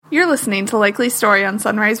You're listening to Likely Story on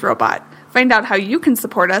Sunrise Robot. Find out how you can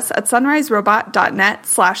support us at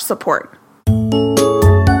sunriserobot.net/support.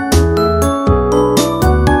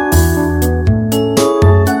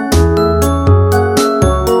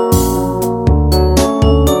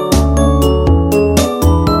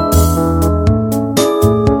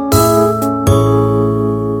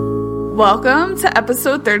 Welcome to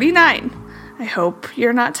episode 39. I hope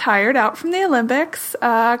you're not tired out from the Olympics,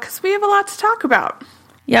 because we have a lot to talk about.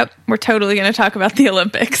 Yep, we're totally going to talk about the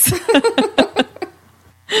Olympics.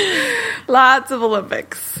 Lots of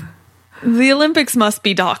Olympics. The Olympics must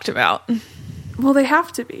be talked about. Well, they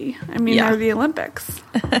have to be. I mean, Yeah. they're the Olympics.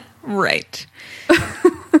 Right.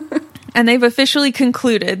 And they've officially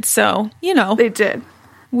concluded, so, you know. They did.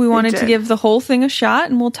 We wanted to did. give the whole thing a shot,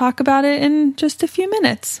 and we'll talk about it in just a few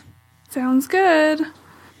minutes. Sounds good.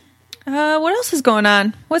 What else is going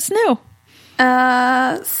on? What's new?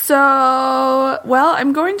 I'm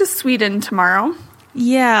going to Sweden tomorrow.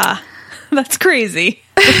 Yeah, that's crazy.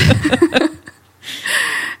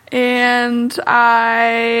 And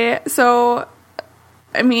that's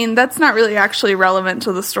not really actually relevant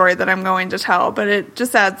to the story that I'm going to tell, but it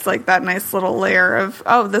just adds like that nice little layer of,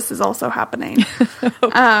 oh, this is also happening.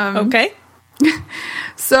 Okay.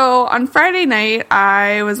 So on Friday night,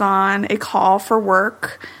 I was on a call for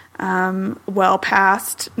work, well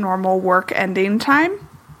past normal work ending time.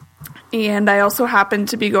 And I also happened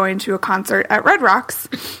to be going to a concert at Red Rocks.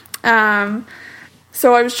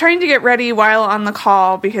 So I was trying to get ready while on the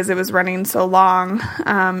call because it was running so long,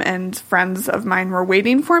 and friends of mine were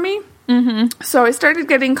waiting for me. Mm-hmm. So I started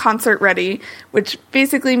getting concert ready, which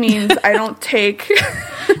basically means I don't take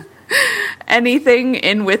anything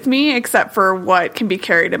in with me except for what can be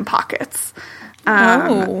carried in pockets.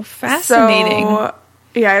 Fascinating. So,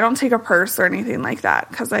 yeah, I don't take a purse or anything like that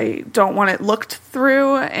because I don't want it looked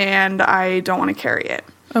through and I don't want to carry it.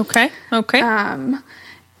 Okay.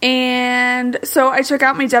 And so I took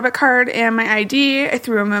out my debit card and my ID. I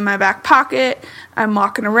threw them in my back pocket. I'm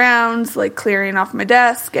walking around, like clearing off my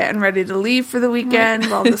desk, getting ready to leave for the weekend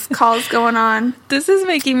while this call's going on. This is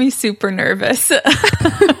making me super nervous.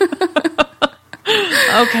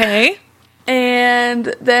 Okay.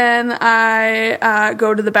 And then I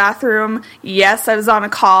go to the bathroom. Yes, I was on a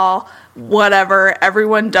call. Whatever.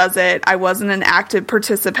 Everyone does it. I wasn't an active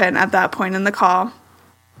participant at that point in the call.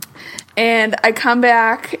 And I come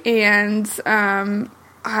back and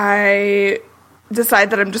I decide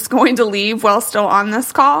that I'm just going to leave while still on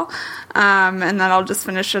this call. And then I'll just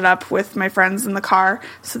finish it up with my friends in the car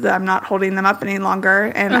so that I'm not holding them up any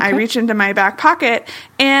longer. And I reach into my back pocket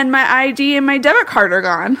and my ID and my debit card are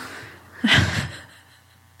gone.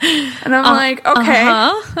 And I'm like,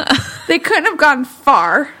 okay, they couldn't have gone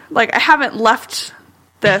far. Like, I haven't left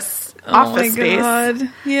this office space. Oh my God.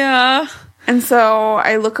 Yeah. And so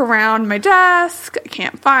I look around my desk. I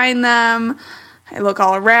can't find them. I look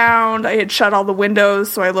all around. I had shut all the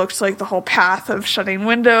windows, so I looked like the whole path of shutting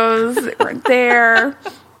windows. They weren't there.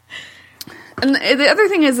 And the other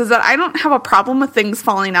thing is that I don't have a problem with things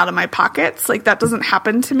falling out of my pockets. Like, that doesn't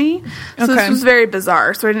happen to me. So This was very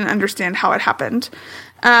bizarre, so I didn't understand how it happened.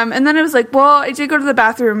 And then I was like, well, I did go to the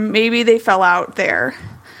bathroom. Maybe they fell out there.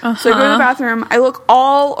 So I go to the bathroom. I look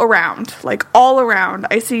all around.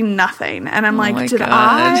 I see nothing. And I'm like, did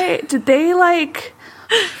they, like,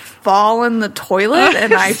 fall in the toilet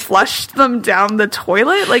and I flushed them down the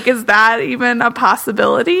toilet? Like, is that even a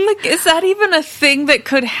possibility? Like, is that even a thing that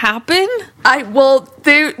could happen?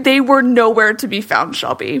 They were nowhere to be found,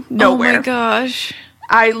 Shelby. Nowhere. Oh my gosh.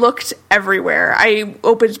 I looked everywhere. I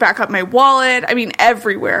opened back up my wallet. I mean,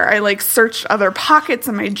 everywhere. I, like, searched other pockets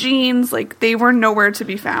in my jeans. Like, they were nowhere to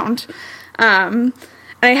be found. And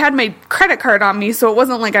I had my credit card on me, so it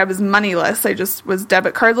wasn't like I was moneyless. I just was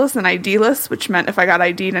debit cardless and ID-less, which meant if I got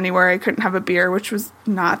ID'd anywhere, I couldn't have a beer, which was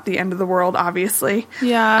not the end of the world, obviously.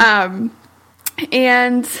 Yeah.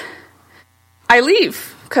 And I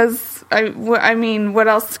leave, because, I mean, what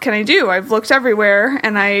else can I do? I've looked everywhere,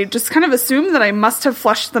 and I just kind of assumed that I must have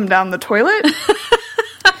flushed them down the toilet.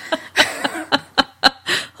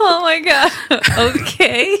 Oh my God.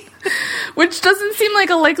 Okay. Which doesn't seem like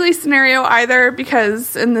a likely scenario either,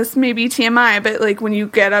 because, and this may be TMI, but, like, when you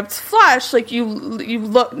get up to flush, like, you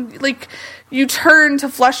look, like, you turn to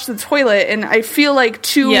flush the toilet, and I feel like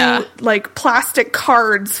two, like, plastic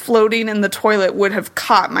cards floating in the toilet would have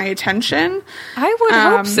caught my attention. I would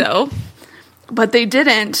hope so. But they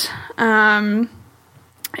didn't.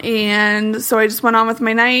 And so I just went on with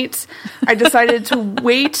my night. I decided to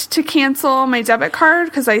wait to cancel my debit card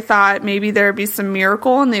because I thought maybe there'd be some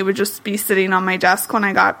miracle and they would just be sitting on my desk when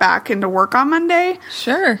I got back into work on Monday.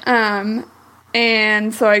 Sure.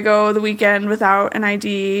 And so I go the weekend without an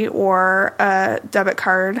ID or a debit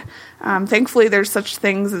card. Thankfully, there's such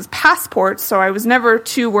things as passports, so I was never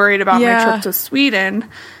too worried about my trip to Sweden.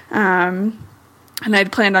 And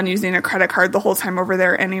I'd planned on using a credit card the whole time over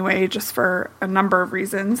there anyway, just for a number of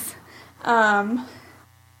reasons.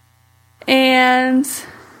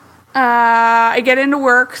 I get into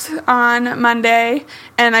work on Monday,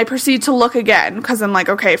 and I proceed to look again, because I'm like,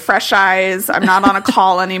 okay, fresh eyes, I'm not on a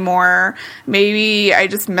call anymore. Maybe I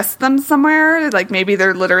just missed them somewhere. Like, maybe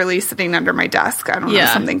they're literally sitting under my desk. I don't know,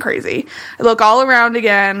 something crazy. I look all around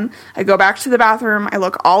again. I go back to the bathroom. I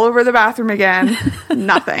look all over the bathroom again.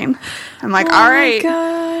 Nothing. I'm like, all right,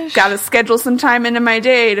 got to schedule some time into my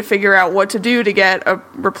day to figure out what to do to get a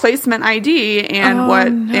replacement ID and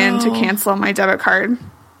and to cancel my debit card.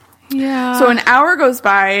 Yeah. So an hour goes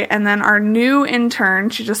by, and then our new intern,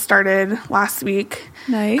 she just started last week,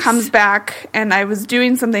 comes back, and I was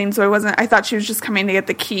doing something, so I thought she was just coming to get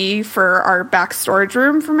the key for our back storage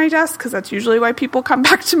room for my desk, because that's usually why people come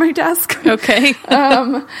back to my desk. Okay.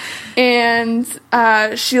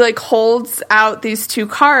 She like holds out these 2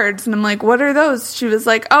 cards, and I'm like, what are those? She was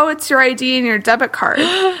like, oh, it's your ID and your debit card.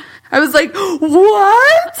 I was like,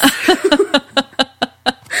 what?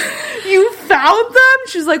 You found them?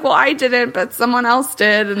 She's like, well, I didn't, but someone else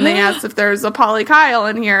did. And they asked if there's a Polly Kyle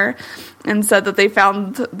in here, and said that they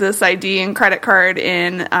found this ID and credit card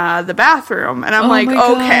in the bathroom. And I'm like,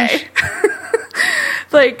 okay.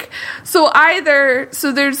 So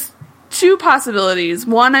there's 2 possibilities.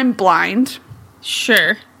 One, I'm blind.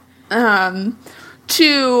 Sure.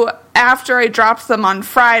 2, after I dropped them on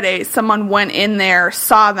Friday, someone went in there,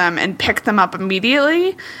 saw them, and picked them up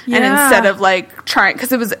immediately. Yeah. And instead of like trying,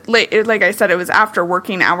 because it was late, like I said, it was after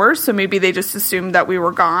working hours, so maybe they just assumed that we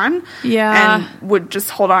were gone. Yeah. And would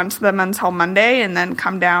just hold on to them until Monday and then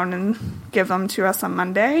come down and give them to us on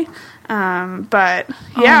Monday. But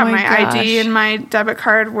yeah, my ID and my debit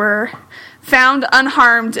card were found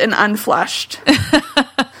unharmed and unflushed.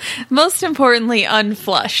 Most importantly,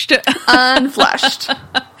 unflushed. Unflushed.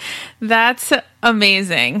 That's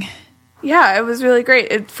amazing. Yeah, it was really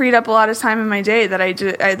great. It freed up a lot of time in my day that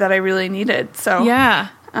I really needed. So yeah.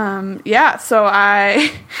 So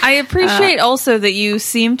I appreciate also that you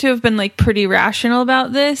seem to have been like pretty rational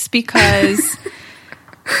about this, because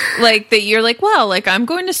like that you're like, well, like I'm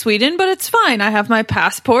going to Sweden, but it's fine. I have my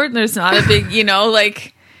passport and there's not a big,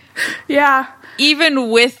 like. Yeah. Even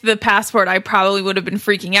with the passport, I probably would have been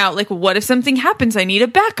freaking out. Like, what if something happens? I need a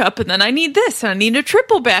backup, and then I need this, and I need a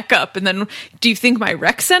triple backup, and then do you think my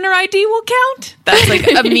rec center ID will count? That's like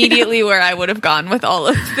immediately where I would have gone with all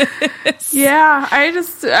of this. Yeah, I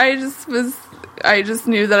just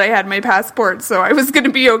knew that I had my passport, so I was going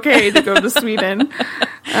to be okay to go to Sweden.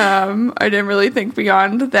 I didn't really think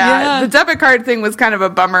beyond that. Yeah. The debit card thing was kind of a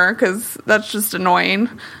bummer, because that's just annoying.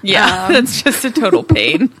 Yeah, that's just a total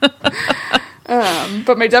pain.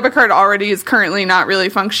 But my debit card already is currently not really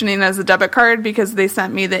functioning as a debit card because they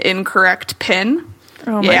sent me the incorrect PIN.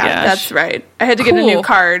 Oh my gosh. That's right. I had to get a new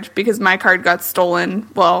card because my card got stolen.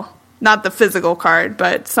 Well, not the physical card,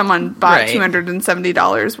 but someone bought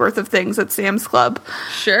 $270 worth of things at Sam's Club.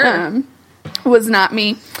 Sure. Was not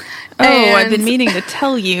me. I've been meaning to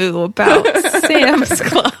tell you about Sam's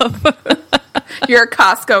Club. You're a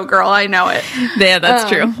Costco girl, I know it. Yeah, that's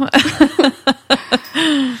true.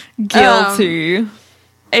 Guilty.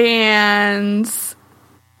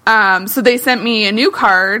 So they sent me a new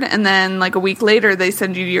card, and then like a week later they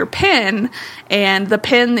send you your PIN, and the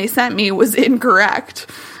PIN they sent me was incorrect.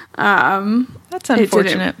 That's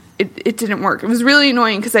unfortunate. It didn't work. It was really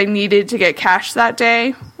annoying because I needed to get cash that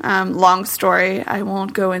day. Long story. I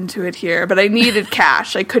won't go into it here, but I needed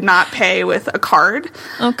cash. I could not pay with a card.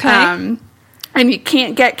 Okay. And you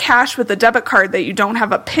can't get cash with a debit card that you don't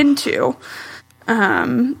have a PIN to.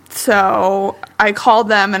 So I called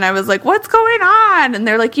them and I was like, what's going on? And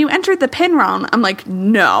they're like, you entered the PIN wrong. I'm like,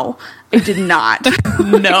 no, I did not.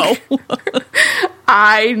 No.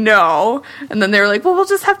 I know. And then they were like, well, we'll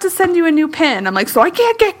just have to send you a new PIN. I'm like, so I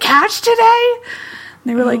can't get cash today? And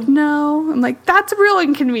they were like, no. I'm like, that's a real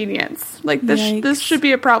inconvenience. Like, this should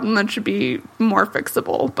be a problem that should be more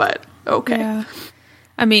fixable, but okay. Yeah.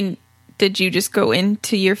 I mean, did you just go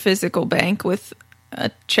into your physical bank with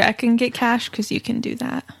a check and get cash? Because you can do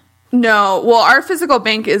that. No. Well, our physical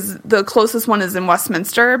bank is the closest one is in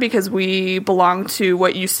Westminster because we belong to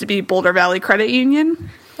what used to be Boulder Valley Credit Union.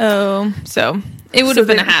 Oh, so it would have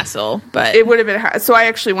been a hassle, but it would have been. So I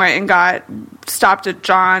actually went and stopped at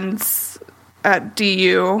John's at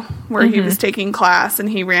DU where he was taking class, and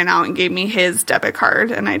he ran out and gave me his debit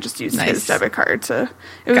card, and I just used his debit card to.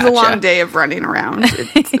 It was a long day of running around.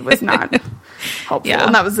 It was not helpful,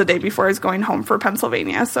 and that was the day before I was going home for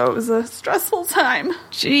Pennsylvania, so it was a stressful time.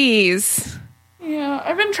 Jeez. Yeah,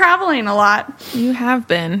 I've been traveling a lot. You have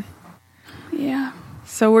been. Yeah.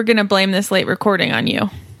 So we're gonna blame this late recording on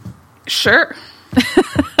you. Sure.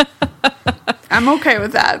 I'm okay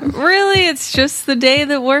with that. Really, it's just the day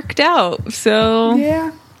that worked out. So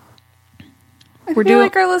yeah, I feel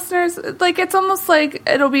like our listeners, like, it's almost like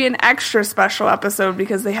it'll be an extra special episode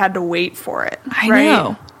because they had to wait for it. I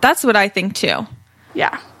know. That's what I think too.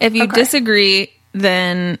 Yeah. If you disagree,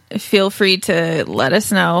 then feel free to let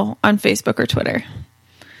us know on Facebook or Twitter.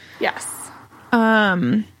 Yes.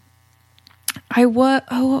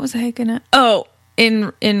 What was I gonna?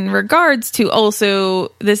 In regards to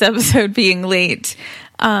also this episode being late,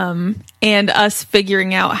 and us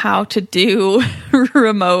figuring out how to do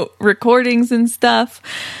remote recordings and stuff.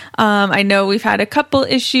 I know we've had a couple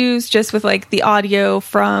issues just with like the audio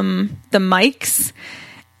from the mics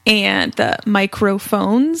and the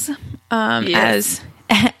microphones, as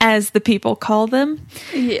the people call them.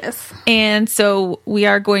 Yes. And so we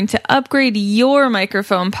are going to upgrade your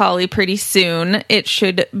microphone, Polly, pretty soon. It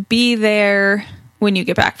should be there when you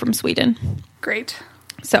get back from Sweden. Great.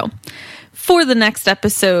 So for the next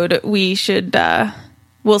episode, we should,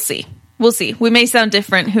 we'll see. We may sound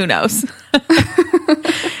different. Who knows?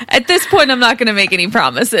 At this point, I'm not going to make any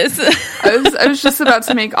promises. I was just about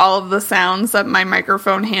to make all of the sounds that my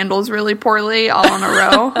microphone handles really poorly all in a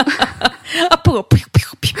row.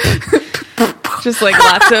 Just like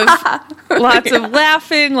lots of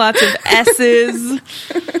laughing, lots of S's,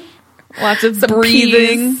 lots of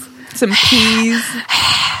breathing, some P's.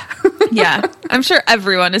 Yeah, I'm sure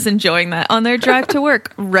everyone is enjoying that on their drive to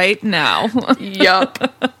work right now. Yup.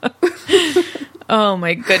 Oh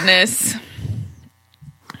my goodness.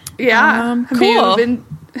 Yeah. Cool.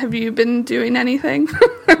 Have you been doing anything?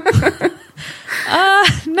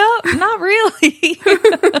 No, not really.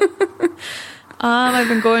 I've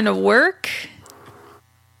been going to work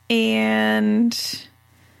and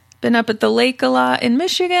been up at the lake a lot in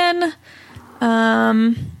Michigan.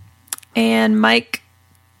 And Mike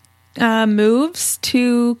moves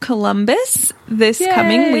to Columbus this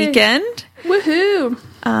coming weekend. Woohoo!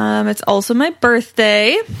 It's also my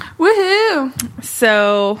birthday. Woohoo!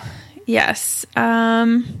 So, yes.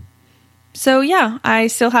 So yeah, I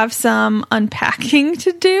still have some unpacking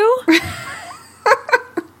to do.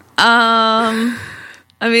 I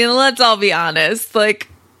mean, let's all be honest. Like,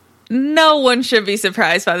 no one should be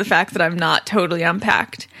surprised by the fact that I'm not totally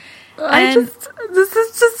unpacked. This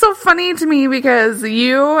is just so funny to me because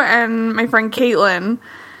you and my friend Caitlin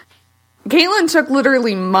took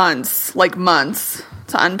literally months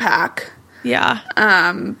to unpack.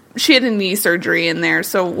 Yeah. She had a knee surgery in there,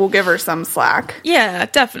 so we'll give her some slack. Yeah,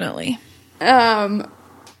 definitely. But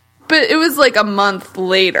it was like a month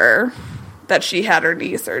later that she had her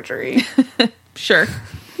knee surgery. Sure.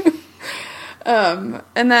 And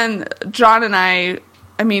then John and I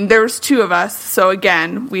mean, there was two of us, so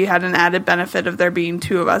again, we had an added benefit of there being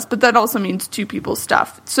two of us, but that also means two people's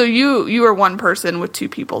stuff. So you are one person with two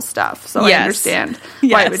people's stuff, so I understand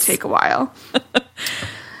why it would take a while.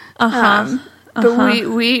 But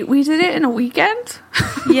we did it in a weekend.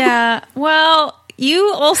 Yeah, well,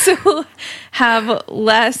 you also have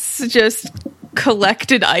less just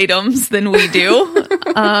collected items than we do.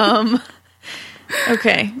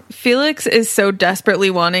 Okay, Felix is so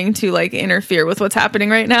desperately wanting to like interfere with what's happening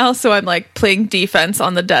right now, so I'm like playing defense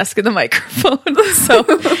on the desk and the microphone. So,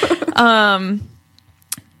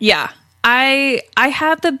 yeah, I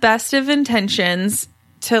had the best of intentions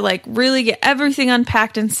to like really get everything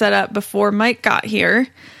unpacked and set up before Mike got here.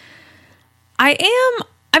 I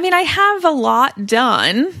have a lot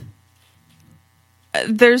done.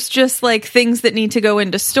 There's just like things that need to go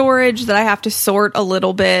into storage that I have to sort a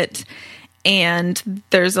little bit. And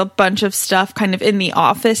there's a bunch of stuff kind of in the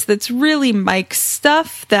office that's really Mike's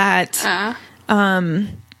stuff that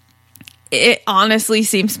it honestly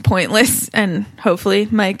seems pointless. And hopefully,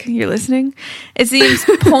 Mike, you're listening. It seems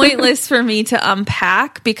pointless for me to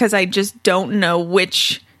unpack because I just don't know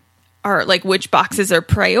which boxes are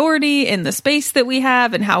priority in the space that we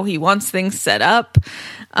have and how he wants things set up.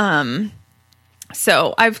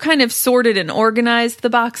 So I've kind of sorted and organized the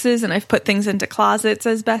boxes, and I've put things into closets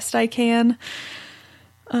as best I can.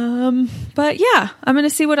 But yeah, I'm going to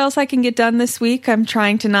see what else I can get done this week. I'm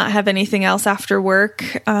trying to not have anything else after work,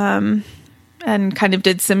 and kind of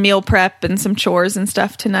did some meal prep and some chores and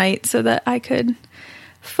stuff tonight so that I could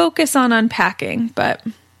focus on unpacking. But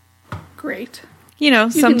great.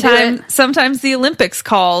 can do it. sometimes the Olympics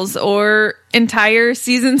calls or entire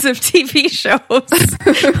seasons of TV shows,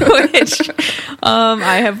 which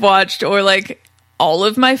I have watched, or like all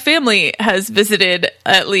of my family has visited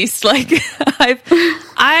at least. Like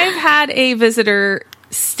I've had a visitor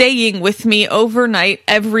staying with me overnight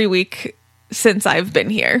every week since I've been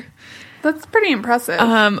here. That's pretty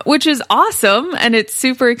impressive. Which is awesome, and it's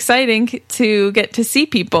super exciting to get to see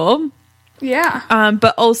people. Yeah.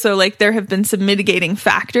 But also, like, there have been some mitigating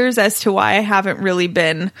factors as to why I haven't really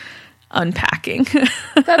been unpacking.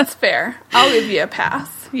 That's fair. I'll give you a pass.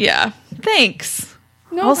 Yeah. Thanks.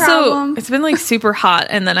 No problem. It's been, like, super hot,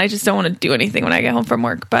 and then I just don't want to do anything when I get home from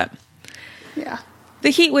work. But yeah. The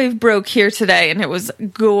heat wave broke here today, and it was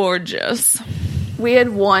gorgeous. We had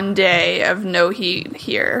one day of no heat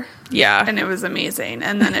here. Yeah. And it was amazing.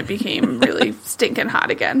 And then it became really stinking hot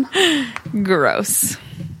again. Gross.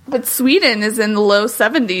 But Sweden is in the low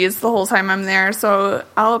 70s the whole time I'm there, so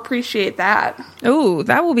I'll appreciate that. Oh,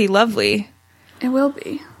 that will be lovely. It will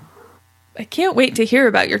be. I can't wait to hear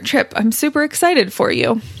about your trip. I'm super excited for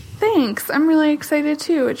you. Thanks. I'm really excited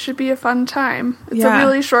too. It should be a fun time. It's Yeah. a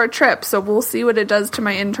really short trip, so we'll see what it does to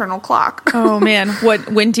my internal clock. Oh, man.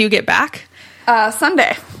 When do you get back?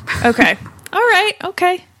 Sunday. Okay. All right.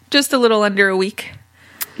 Okay. Just a little under a week.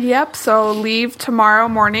 Yep, so leave tomorrow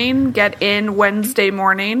morning, get in Wednesday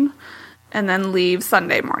morning, and then leave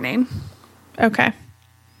Sunday morning. Okay.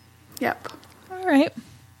 Yep. All right.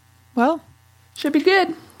 Well, Should be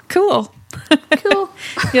good. cool. Cool.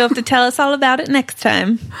 You'll have to tell us all about it next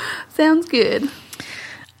time. Sounds good.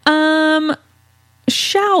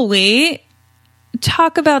 Shall we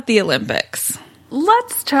talk about the Olympics?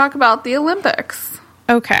 Let's talk about the Olympics.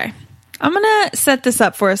 Okay. I'm going to set this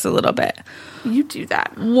up for us a little bit. You do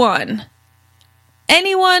that. 1,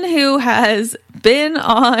 anyone who has been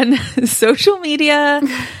on social media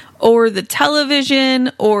or the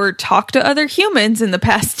television or talked to other humans in the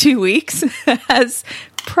past 2 weeks has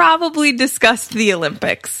probably discussed the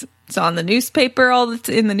Olympics. It's on the newspaper,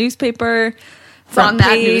 in the newspaper. It's on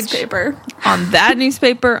that page, newspaper. On that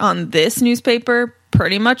newspaper, on this newspaper,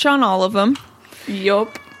 pretty much on all of them.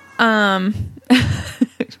 Yup.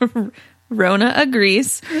 Rona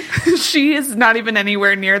agrees. She is not even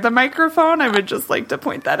anywhere near the microphone. I would just like to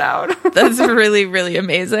point that out. That's really, really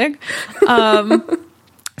amazing.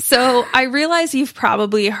 So I realize you've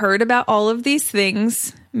probably heard about all of these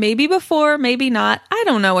things, maybe before, maybe not. I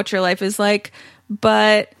don't know what your life is like,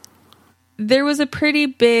 but there was a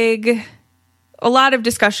lot of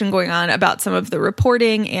discussion going on about some of the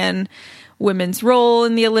reporting and women's role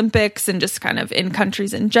in the Olympics and just kind of in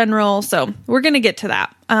countries in general. So we're going to get to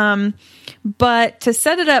that. But to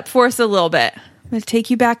set it up for us a little bit, I'm going to take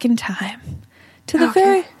you back in time to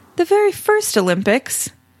the very first Olympics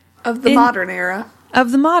Of the modern era.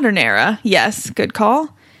 of the modern era. Yes, good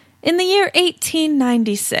call. In the year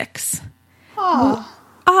 1896.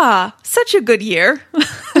 Oh. Such a good year.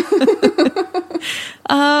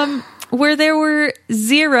 Where there were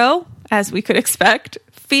 0, as we could expect,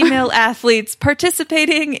 female athletes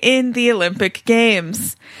participating in the Olympic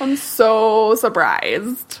Games. I'm so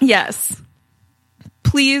surprised. Yes.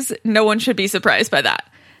 Please, no one should be surprised by that.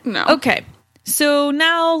 No. Okay. So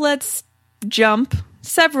now let's jump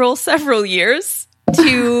several years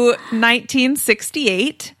to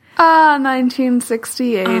 1968.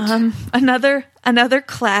 1968. Another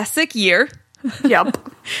classic year Yep.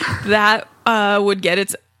 that would get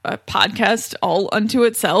its podcast all unto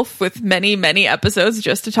itself with many, many episodes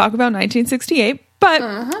just to talk about 1968. But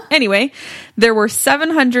anyway, there were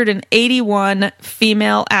 781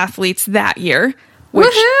 female athletes that year,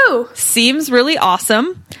 which Woohoo! seems really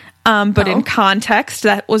awesome. But in context,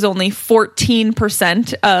 that was only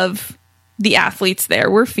 14% of the athletes there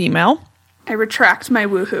were female. I retract my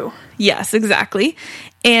woohoo. Yes, exactly.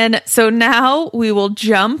 And so now we will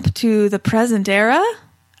jump to the present era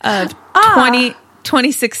of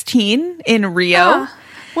 2016 in Rio.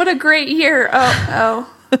 What a great year.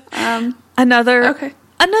 Another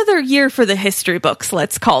year for the history books,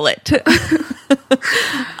 let's call it.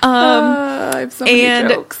 I have so many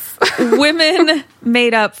jokes. Women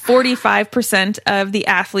made up 45% of the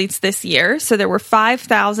athletes this year. So there were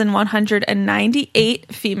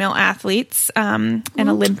 5,198 female athletes and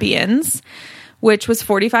Olympians, which was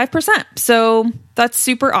 45%. So that's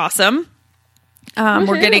super awesome.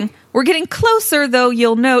 We're getting closer, though.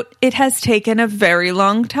 You'll note it has taken a very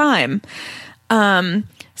long time.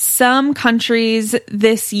 Some countries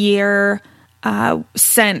this year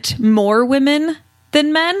sent more women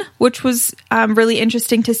than men, which was really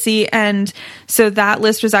interesting to see. And so that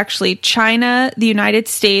list was actually China, the United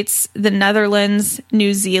States, the Netherlands,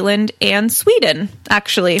 New Zealand, and Sweden,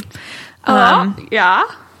 actually. Yeah.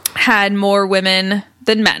 had more women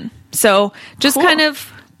than men. So just Cool. kind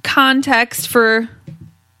of context for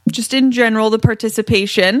just in general the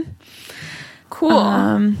participation.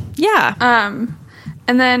 Cool. Yeah.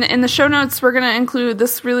 And then in the show notes, we're going to include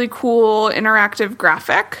this really cool interactive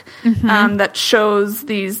graphic that shows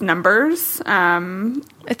these numbers.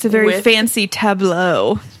 It's a very with- fancy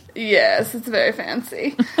tableau. Yes, it's very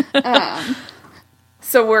fancy.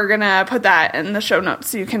 So we're going to put that in the show notes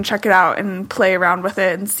so you can check it out and play around with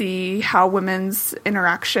it and see how women's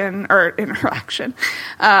involvement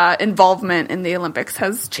in the Olympics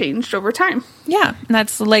has changed over time. Yeah. And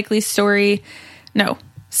that's likely story. No.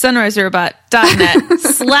 SunriseRobot.net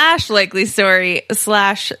 /likely story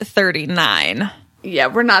 /39. Yeah,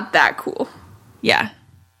 we're not that cool. Yeah.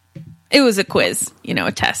 It was a quiz,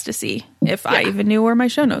 a test to see if I even knew where my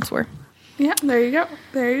show notes were. Yeah, there you go.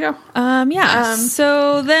 There you go.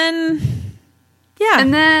 So then, yeah.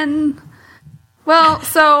 And then, well,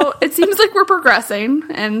 so it seems like we're progressing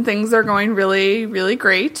and things are going really, really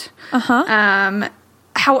great. However,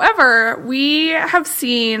 we have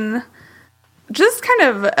seen just kind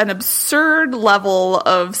of an absurd level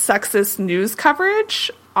of sexist news coverage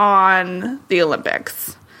on the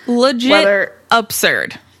Olympics. Legit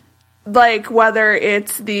absurd. Like, whether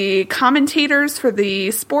it's the commentators for the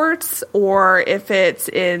sports or if it's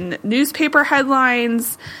in newspaper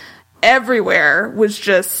headlines, everywhere was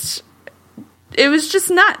just, it was just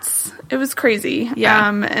nuts. It was crazy. Yeah.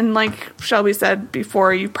 And like Shelby said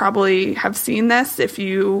before, you probably have seen this if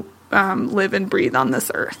you live and breathe on this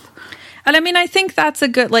earth. And I mean, I think that's a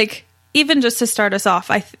good, even just to start us off,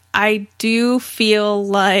 I do feel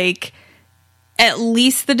like at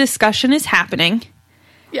least the discussion is happening.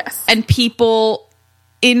 Yes. And people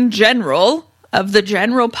in general, of the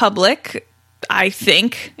general public, I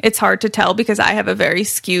think, it's hard to tell because I have a very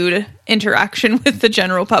skewed interaction with the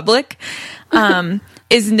general public,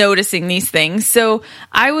 is noticing these things. So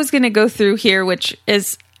I was going to go through here, which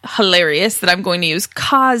is hilarious that I'm going to use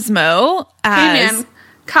Cosmo as... Hey man,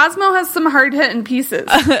 Cosmo has some hard-hitting pieces.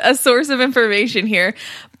 a source of information here.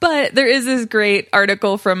 But there is this great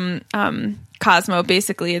article from... Cosmo,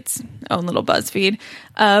 basically its own little BuzzFeed,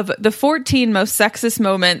 of the 14 most sexist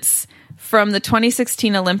moments from the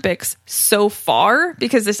 2016 Olympics so far,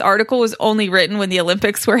 because this article was only written when the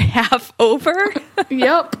Olympics were half over.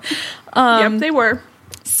 Yep. Yep, they were.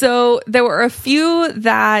 So there were a few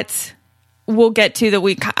that we'll get to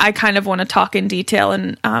that I kind of want to talk in detail,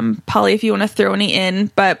 and Polly, if you want to throw any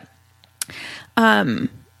in, but a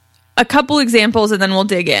couple examples and then we'll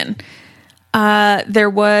dig in. There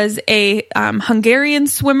was a Hungarian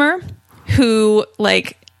swimmer who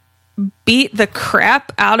beat the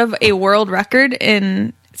crap out of a world record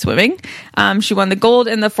in swimming. She won the gold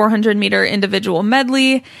in the 400-meter individual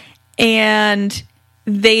medley, and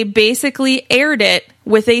they basically aired it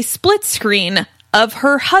with a split screen of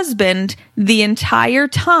her husband the entire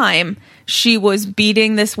time she was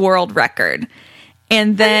beating this world record,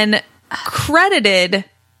 and then credited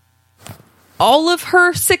all of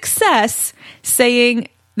her success, saying,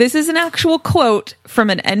 this is an actual quote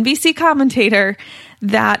from an NBC commentator,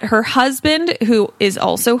 that her husband, who is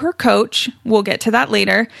also her coach, we'll get to that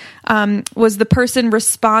later, was the person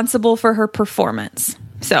responsible for her performance.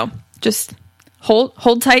 So just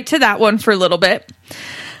hold tight to that one for a little bit.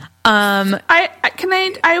 I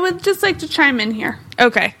would just like to chime in here.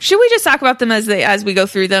 Okay. Should we just talk about them as we go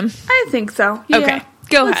through them? I think so. Yeah. Okay.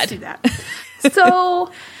 Go Let's ahead. do that.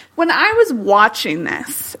 So when I was watching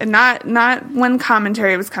this, and not when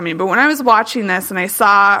commentary was coming, but when I was watching this and I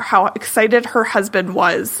saw how excited her husband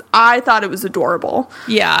was, I thought it was adorable.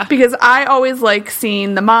 Yeah. Because I always like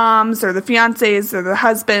seeing the moms or the fiancés or the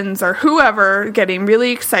husbands or whoever getting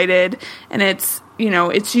really excited, and it's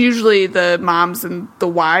usually the moms and the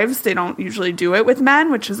wives. They don't usually do it with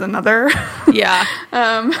men, which is another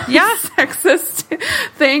sexist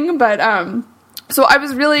thing, but so I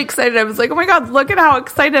was really excited. I was like, oh my God, look at how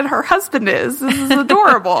excited her husband is. This is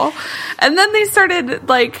adorable. And then they started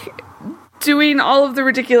doing all of the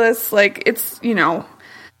ridiculous,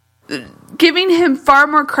 giving him far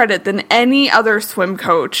more credit than any other swim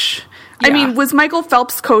coach. Yeah. I mean, was Michael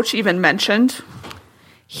Phelps' coach even mentioned?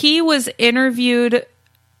 He was interviewed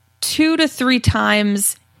 2 to 3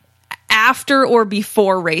 times after or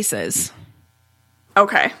before races.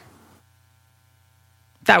 Okay.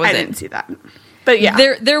 That was I didn't see that. But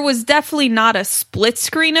yeah. There was definitely not a split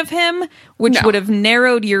screen of him, which would have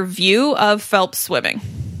narrowed your view of Phelps swimming.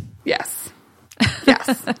 Yes.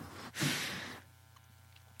 Yes.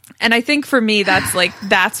 And I think for me,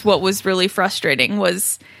 that's what was really frustrating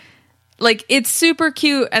was like, it's super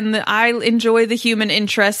cute, and I enjoy the human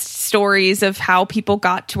interest stories of how people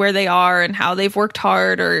got to where they are and how they've worked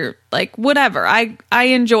hard, or like whatever. I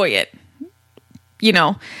enjoy it. You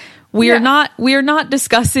know, we are not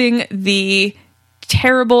discussing the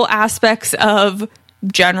terrible aspects of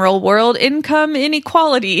general world income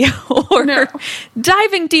inequality or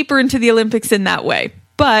diving deeper into the Olympics in that way.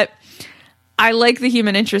 But I like the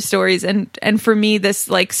human interest stories, and for me, this,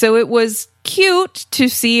 like, so it was cute to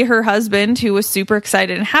see her husband, who was super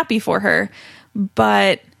excited and happy for her,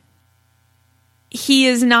 but he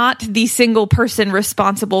is not the single person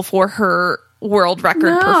responsible for her world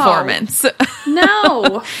record performance.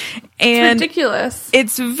 No. And it's ridiculous.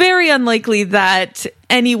 It's very unlikely that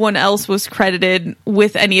anyone else was credited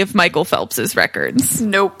with any of Michael Phelps's records.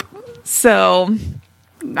 Nope. So,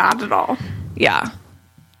 not at all. Yeah.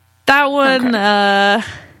 That one, and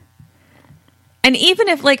even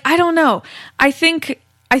if, like, I don't know, I think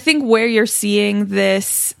where you're seeing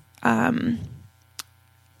this,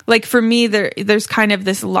 like, for me, there's kind of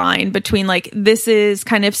this line between, like, this is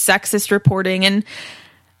kind of sexist reporting and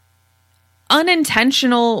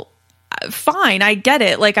unintentional. Fine, I get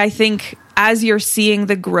it. Like, I think as you're seeing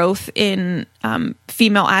the growth in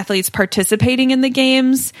female athletes participating in the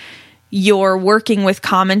games, you're working with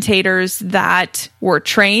commentators that were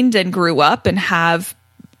trained and grew up and have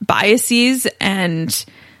biases, and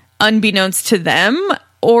unbeknownst to them,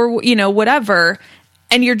 or, you know, whatever,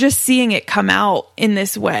 and you're just seeing it come out in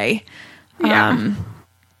this way. Yeah.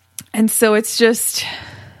 And so it's just,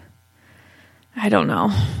 I don't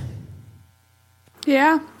know.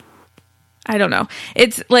 Yeah. I don't know.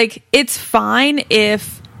 It's like, it's fine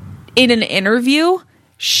if in an interview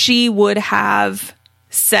she would have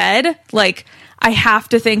said, like, I have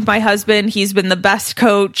to thank my husband. He's been the best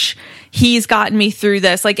coach. He's gotten me through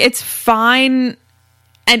this. Like, it's fine.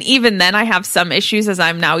 And even then I have some issues, as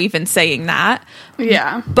I'm now even saying that.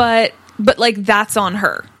 Yeah. But like, that's on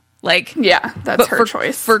her. Like, yeah, that's her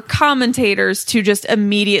choice. For commentators to just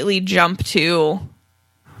immediately jump to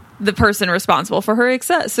the person responsible for her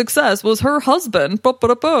success was her husband.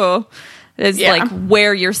 Is like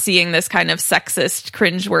where you're seeing this kind of sexist,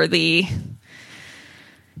 cringeworthy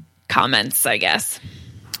comments, I guess.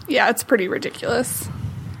 Yeah, it's pretty ridiculous.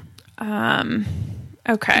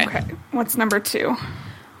 Okay. What's number 2?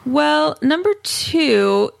 Well, number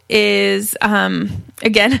 2 is,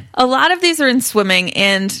 again, a lot of these are in swimming,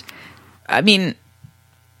 and I mean,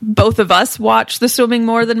 both of us watch the swimming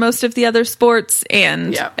more than most of the other sports,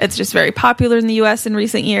 and it's just very popular in the US in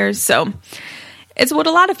recent years. So it's what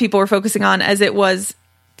a lot of people were focusing on, as it was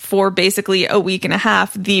for basically a week and a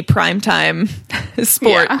half, the primetime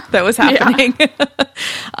sport that was happening.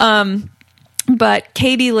 But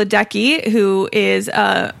Katie Ledecky, who is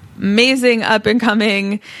a amazing up and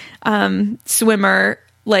coming swimmer,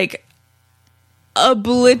 like,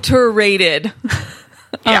 obliterated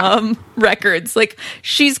records. Like,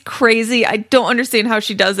 she's crazy. I don't understand how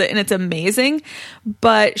she does it, and it's amazing.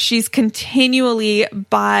 But she's continually,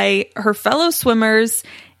 by her fellow swimmers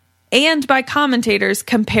and by commentators,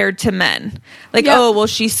 compared to men. Like, oh, well,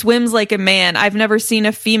 she swims like a man. I've never seen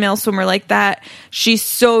a female swimmer like that. She's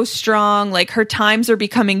so strong. Like, her times are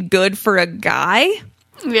becoming good for a guy.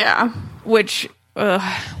 Yeah. Which,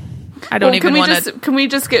 I don't even want to... Can we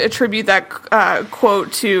just attribute that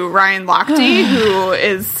quote to Ryan Lochte, who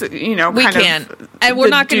is, you know, and we're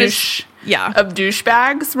not going to... of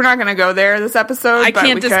douchebags. We're not going to go there this episode. I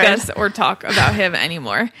can't discuss or talk about him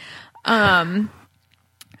anymore.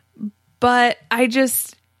 But I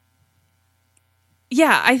just,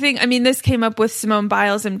 I think, I mean, this came up with Simone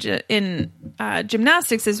Biles in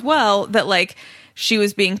gymnastics as well, that, like, she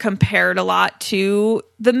was being compared a lot to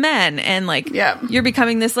the men, and, like, you're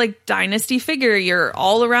becoming this, like, dynasty figure. You're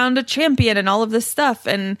all around a champion and all of this stuff.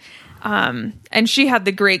 And she had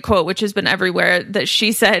the great quote, which has been everywhere, that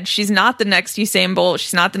she said, she's not the next Usain Bolt.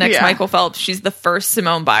 She's not the next Michael Phelps. She's the first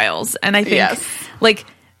Simone Biles. And I think, like,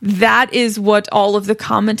 that is what all of the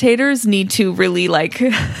commentators need to really, like,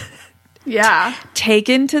 take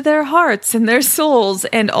into their hearts and their souls,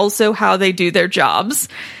 and also how they do their jobs.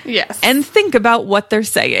 Yes. And think about what they're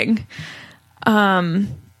saying. There's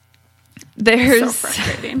so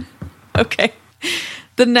frustrating. Okay.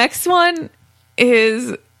 The next one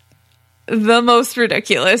is the most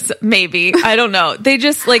ridiculous, maybe. I don't know. They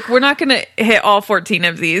just, like, we're not going to hit all 14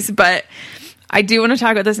 of these, but I do want to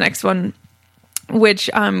talk about this next one, which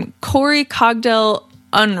Corey Cogdell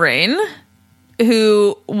Unrain,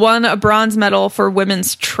 who won a bronze medal for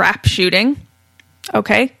women's trap shooting.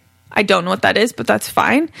 Okay. I don't know what that is, but that's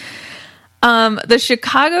fine. The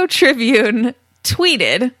Chicago Tribune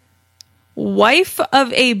tweeted, wife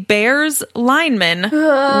of a Bears lineman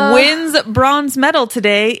wins bronze medal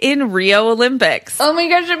today in Rio Olympics. Oh my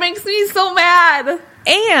gosh, it makes me so mad.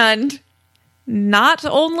 And not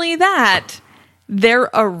only that, their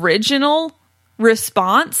original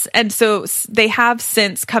response, and so they have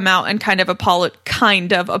since come out and kind of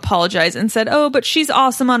apologized and said, oh, but she's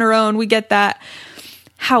awesome on her own, we get that.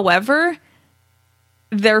 However,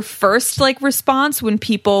 their first response when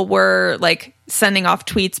people were sending off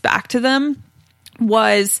tweets back to them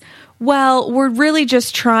was, well, we're really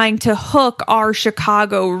just trying to hook our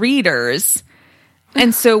Chicago readers.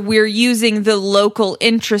 And so we're using the local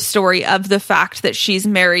interest story of the fact that she's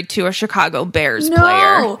married to a Chicago Bears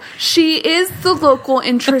player. No, she is the local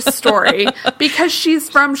interest story because she's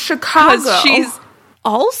from Chicago. Because she's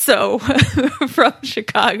also from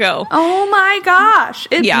Chicago. Oh my gosh.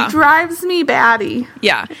 It drives me batty.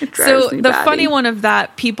 Yeah. So the funny one of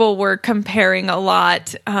that, people were comparing a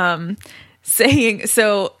lot, saying,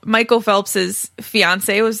 so Michael Phelps's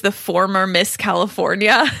fiance was the former Miss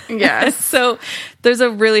California. Yes. So there's a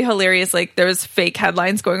really hilarious, there was fake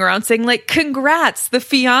headlines going around saying congrats, the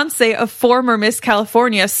fiance of former Miss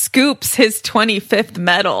California scoops his 25th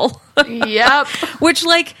medal. Yep. Which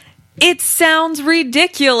it sounds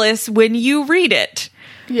ridiculous when you read it.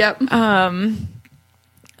 Yep.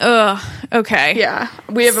 Okay. Yeah.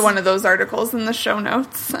 We have one of those articles in the show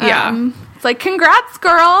notes. Yeah. It's congrats,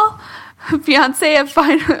 girl. Fiance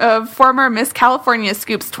of former Miss California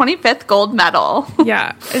scoops 25th gold medal.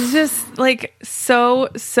 Yeah. It's just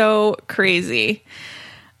so crazy.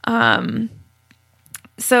 So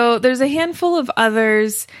there's a handful of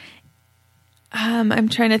others. I'm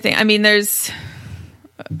trying to think. I mean, there's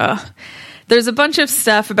a bunch of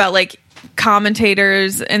stuff about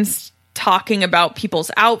commentators and talking about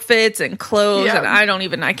people's outfits and clothes. Yeah.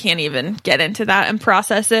 And I can't even get into that and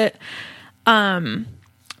process it.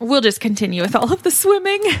 We'll just continue with all of the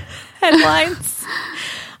swimming headlines.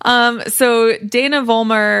 So Dana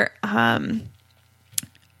Vollmer,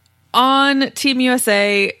 on Team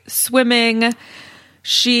USA swimming,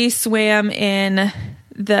 she swam in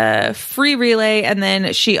the free relay, and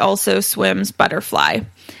then she also swims butterfly.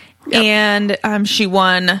 Yep. And she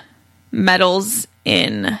won medals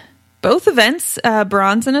in both events,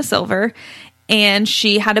 bronze and a silver, and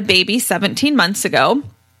she had a baby 17 months ago.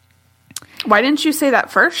 Why didn't you say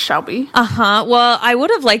that first, Shelby? Well, I would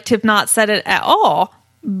have liked to have not said it at all,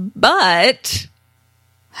 but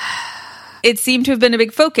it seemed to have been a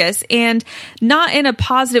big focus, and not in a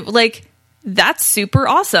positive, that's super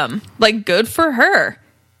awesome. Good for her.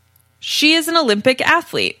 She is an Olympic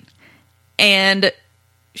athlete, and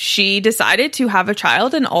she decided to have a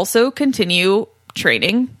child and also continue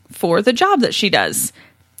training for the job that she does.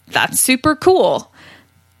 That's super cool.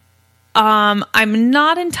 I'm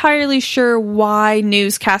not entirely sure why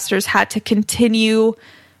newscasters had to continue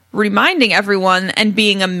reminding everyone and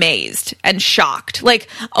being amazed and shocked.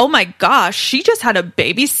 Oh my gosh, she just had a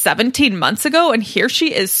baby 17 months ago and here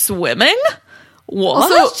she is swimming?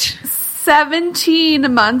 What? Also,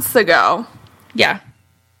 17 months ago. Yeah.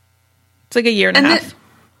 It's a year and a half.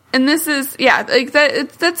 And this is,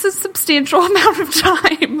 that's a substantial amount of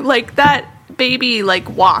time. That baby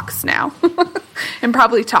walks now and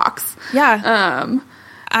probably talks. Yeah.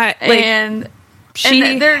 And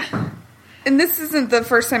this isn't the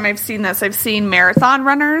first time I've seen this. I've seen marathon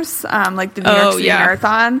runners, the New York City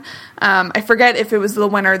Marathon. I forget if it was the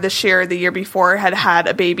winner this year or the year before had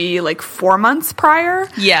a baby 4 months prior.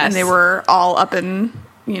 Yes. And they were all up in,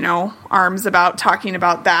 arms about talking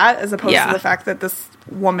about that as opposed to the fact that this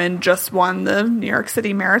woman just won the New York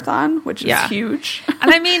City Marathon, which is huge.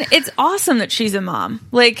 And I mean, it's awesome that she's a mom.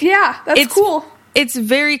 That's cool. It's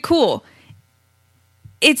very cool.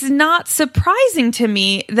 It's not surprising to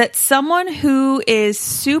me that someone who is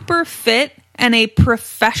super fit and a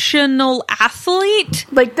professional athlete,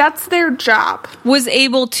 that's their job, was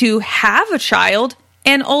able to have a child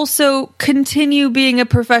and also continue being a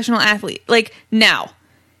professional athlete. Now,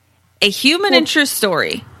 a human interest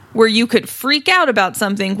story where you could freak out about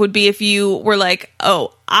something would be if you were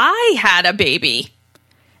oh, I had a baby,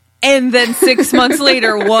 and then 6 months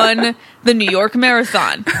later won the New York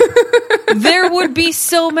Marathon. There would be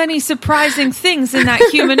so many surprising things in that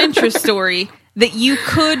human interest story that you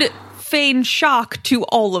could feign shock to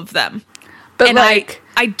all of them. But and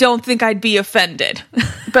I don't think I'd be offended.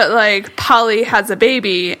 But Polly has a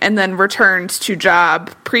baby and then returns to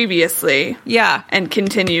job previously. Yeah. And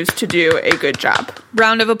continues to do a good job.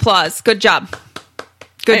 Round of applause. Good job.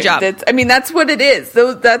 Good job. That's what it is.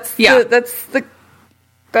 That's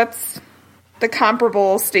the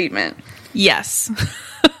comparable statement. Yes.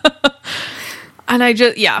 And I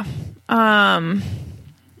just,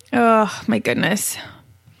 Oh, my goodness.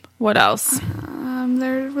 What else?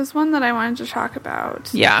 There was one that I wanted to talk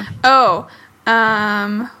about. Yeah. Oh,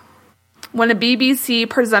 when a BBC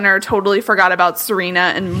presenter totally forgot about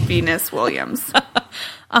Serena and Venus Williams.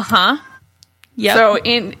 Uh-huh. Yep. So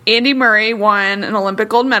Andy Murray won an Olympic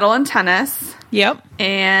gold medal in tennis. Yep.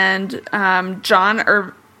 And John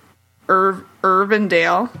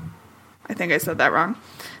Irvindale, I think I said that wrong,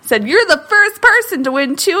 said, "You're the first person to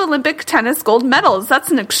win 2 Olympic tennis gold medals. That's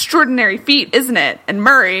an extraordinary feat, isn't it?" And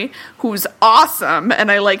Murray, who's awesome, and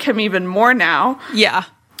I like him even more now, Yeah.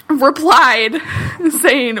 replied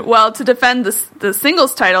saying, "Well, to defend the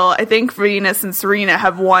singles title, I think Venus and Serena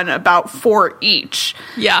have won about 4 each.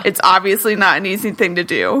 Yeah. It's obviously not an easy thing to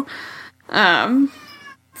do."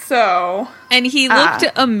 So... And he looked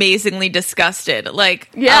amazingly disgusted. Like,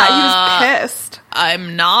 Yeah, he was pissed.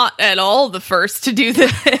 I'm not at all the first to do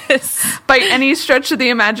this. By any stretch of the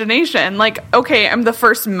imagination. Like, okay, I'm the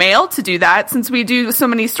first male to do that, since we do so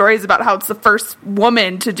many stories about how it's the first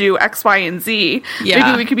woman to do X, Y, and Z. Yeah.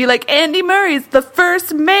 Maybe we could be like, Andy Murray's the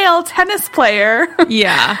first male tennis player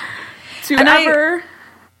Yeah. to And ever...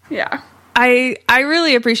 Yeah. I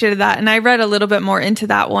really appreciated that. And I read a little bit more into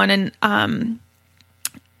that one. And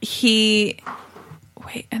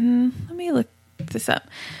and let me look this up.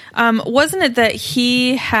 Wasn't it that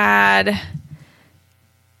he had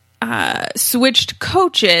switched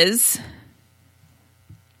coaches?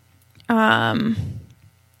 And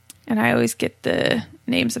I always get the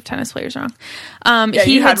names of tennis players wrong.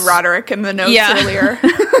 He had Roderick in the notes earlier.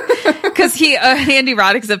 Because Andy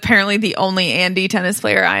Roddick is apparently the only Andy tennis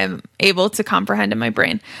player I am able to comprehend in my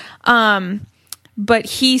brain. But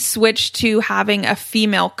he switched to having a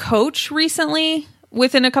female coach recently,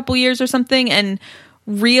 within a couple years or something, and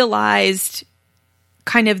realized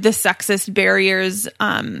kind of the sexist barriers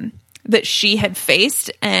that she had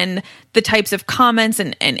faced, and the types of comments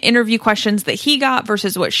and interview questions that he got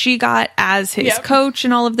versus what she got as his coach,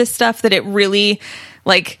 and all of this stuff, that it really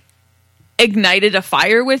like ignited a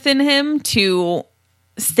fire within him to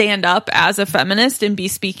stand up as a feminist and be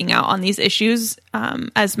speaking out on these issues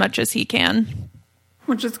as much as he can.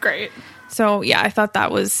 Which is great. So, yeah, I thought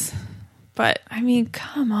that was... But, I mean,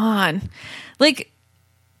 come on. Like,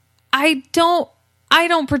 I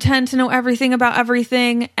don't pretend to know everything about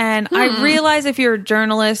everything. And I realize if you're a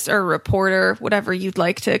journalist or a reporter, whatever you'd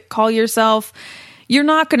like to call yourself, you're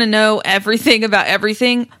not going to know everything about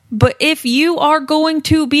everything. But if you are going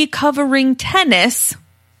to be covering tennis...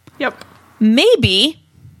 Yep. Maybe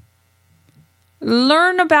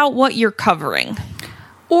learn about what you're covering.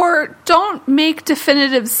 Or don't make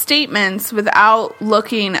definitive statements without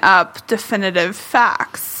looking up definitive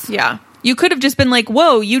facts. Yeah. You could have just been like,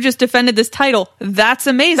 whoa, you just defended this title. That's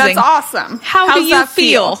amazing. That's awesome. How do you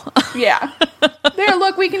feel? Yeah. There,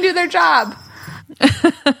 look, we can do their job.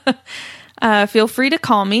 Feel free to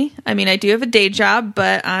call me. I mean, I do have a day job,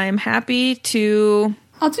 but I'm happy to...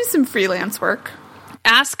 I'll do some freelance work.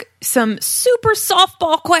 Ask some super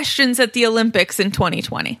softball questions at the Olympics in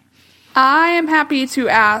 2020. I am happy to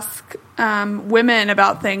ask women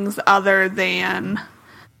about things other than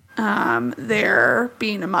their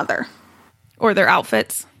being a mother. Or their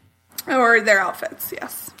outfits. Or their outfits,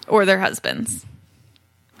 yes. Or their husbands.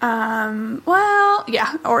 Well,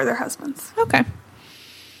 yeah, or their husbands. Okay.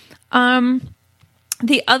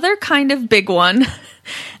 The other kind of big one,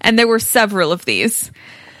 and there were several of these.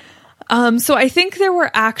 So I think there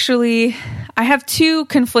were actually, I have 2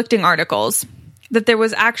 conflicting articles, that there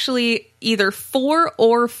was actually either 4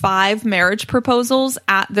 or 5 marriage proposals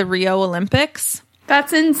at the Rio Olympics.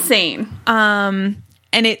 That's insane. And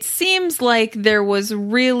it seems like there was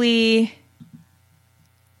really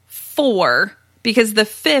 4, because the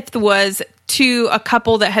 5th was to a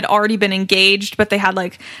couple that had already been engaged, but they had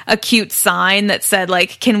like a cute sign that said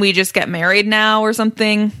like, "Can we just get married now?" or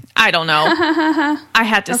something. I don't know. I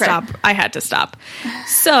had to stop.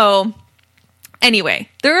 So anyway,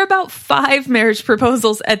 there are about 5 marriage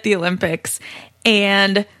proposals at the Olympics,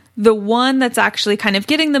 and the one that's actually kind of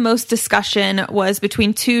getting the most discussion was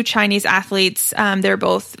between 2 Chinese athletes. They're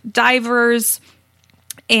both divers,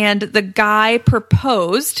 and the guy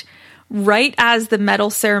proposed right as the medal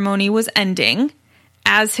ceremony was ending,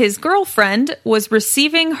 as his girlfriend was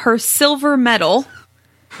receiving her silver medal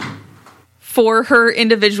for her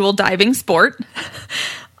individual diving sport.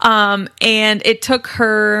 And it took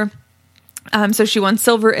her... so she won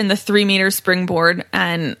silver in the 3-meter springboard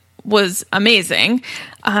and was amazing.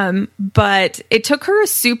 But it took her a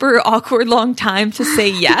super awkward long time to say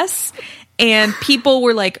yes. And people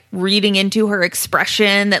were like reading into her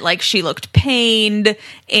expression that like she looked pained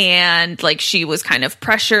and like she was kind of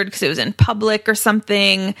pressured because it was in public or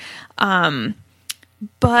something.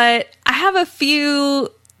 but I have a few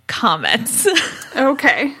comments.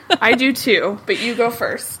 Okay. I do too, but you go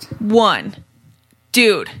first. 1,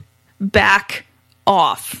 dude, back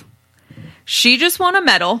off. She just won a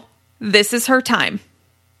medal. This is her time.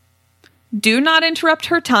 Do not interrupt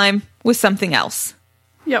her time with something else.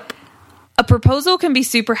 Yep. A proposal can be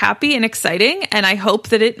super happy and exciting, and I hope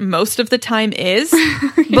that it most of the time is.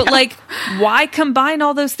 But like, why combine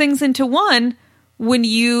all those things into one when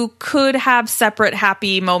you could have separate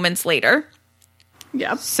happy moments later?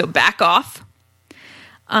 Yep. So back off.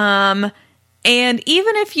 And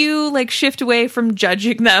even if you like shift away from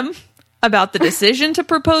judging them about the decision to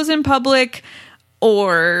propose in public,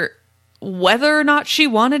 or whether or not she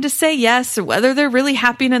wanted to say yes, or whether they're really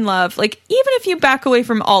happy and in love, like even if you back away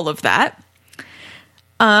from all of that,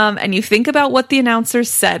 and you think about what the announcers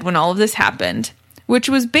said when all of this happened, which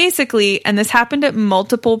was basically, and this happened at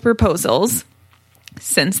multiple proposals,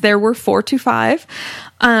 since there were 4 to 5,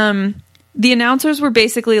 the announcers were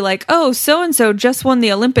basically like, oh, so-and-so just won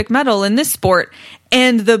the Olympic medal in this sport,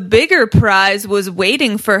 and the bigger prize was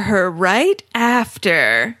waiting for her right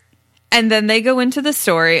after. And then they go into the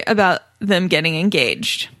story about them getting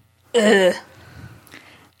engaged. Ugh.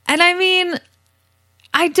 And I mean,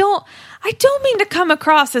 I don't mean to come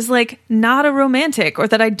across as like not a romantic or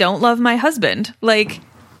that I don't love my husband. Like,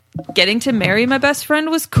 getting to marry my best friend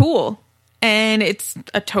was cool. And it's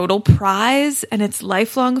a total prize, and it's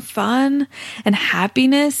lifelong fun and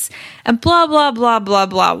happiness and blah, blah, blah, blah,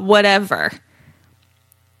 blah, whatever.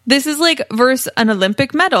 This is like versus an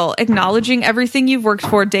Olympic medal, acknowledging everything you've worked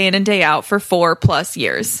for day in and day out for 4+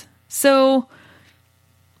 years. So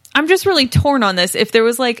I'm just really torn on this. If there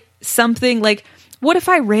was like something like, what if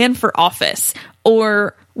I ran for office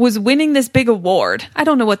or was winning this big award? I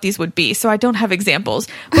don't know what these would be, so I don't have examples.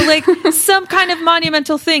 But like some kind of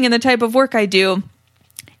monumental thing in the type of work I do.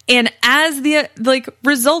 And as the like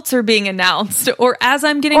results are being announced, or as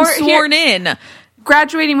I'm getting sworn in,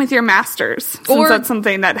 graduating with your master's, since that's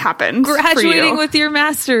something that happened. Graduating with your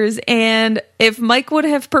master's. And if Mike would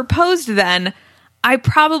have proposed then, I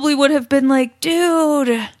probably would have been like,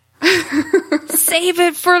 dude, save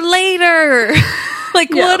it for later.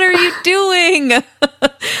 Like, what are you doing?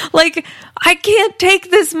 Like, I can't take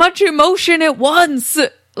this much emotion at once.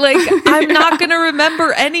 Like, I'm not going to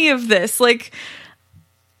remember any of this. Like,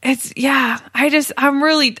 it's, yeah, I'm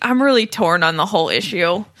really torn on the whole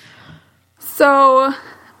issue. So,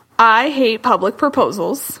 I hate public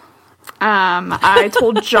proposals. I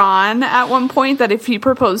told John at one point that if he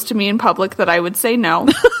proposed to me in public that I would say no.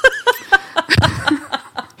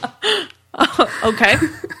 Okay.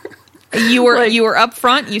 You were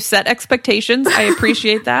upfront. You set expectations. I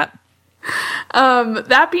appreciate that.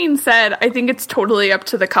 That being said, I think it's totally up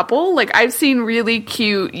to the couple. Like, I've seen really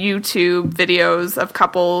cute YouTube videos of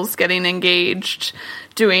couples getting engaged,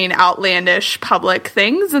 doing outlandish public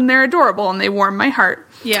things, and they're adorable and they warm my heart.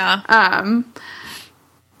 Yeah.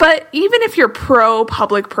 But even if you're pro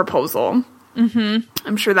public proposal,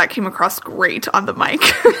 I'm sure that came across great on the mic.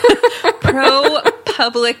 Pro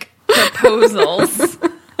public proposals.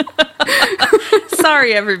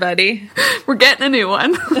 Sorry, everybody. We're getting a new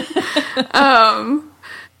one.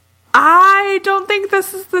 I don't think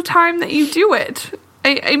this is the time that you do it.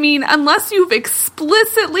 I mean, unless you've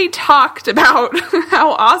explicitly talked about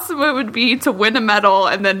how awesome it would be to win a medal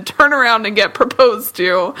and then turn around and get proposed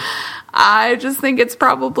to, I just think it's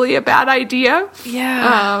probably a bad idea.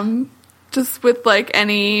 Yeah. Just with like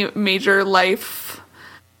any major life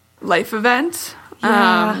event.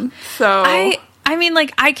 Yeah. So I mean,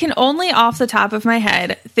 like, I can only off the top of my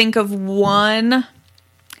head think of one,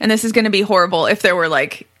 and this is going to be horrible if there were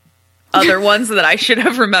like other ones that I should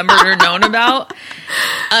have remembered or known about.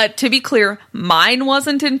 To be clear, mine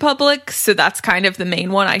wasn't in public, so that's kind of the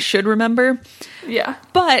main one I should remember. Yeah.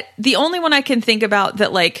 But the only one I can think about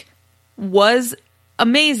that like was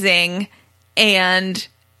amazing and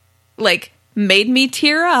like made me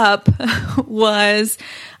tear up was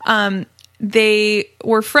they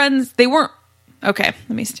were friends. They weren't okay.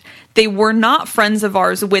 They were not friends of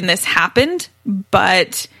ours when this happened,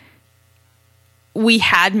 but we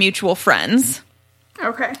had mutual friends.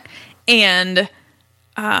 Okay. And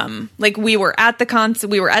like we were at the concert.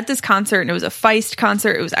 We were at this concert, and it was a Feist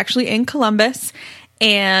concert. It was actually in Columbus,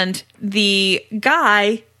 and the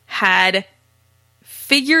guy had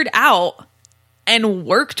figured out and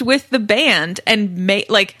worked with the band and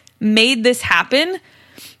made this happen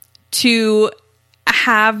to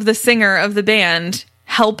have the singer of the band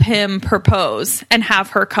help him propose and have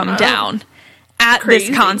her come down at this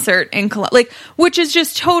concert in Columbus, which is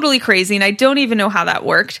just totally crazy, and I don't even know how that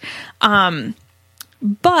worked.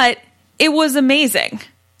 But it was amazing.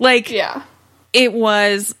 Like, yeah. it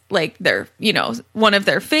was like their, one of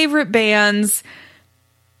their favorite bands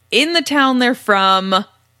in the town they're from.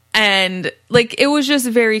 And like, it was just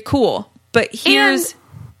very cool. But it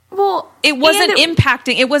wasn't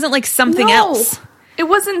impacting. It wasn't like something else. It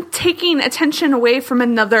wasn't taking attention away from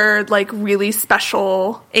another like really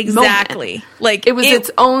special exactly moment. Like it was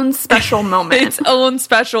its own special moment. Its own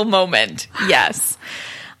special moment. Yes.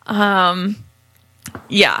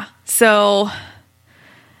 Yeah. So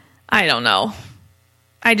I don't know.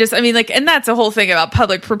 And that's the whole thing about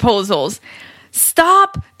public proposals.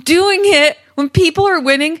 Stop doing it when people are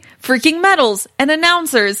winning freaking medals, and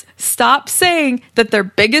announcers stop saying that their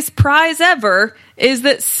biggest prize ever is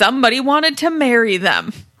that somebody wanted to marry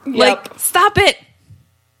them. Yep. Like, stop it.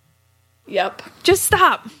 Yep. Just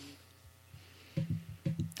stop.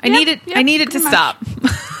 I need it to much. Stop.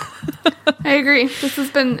 I agree.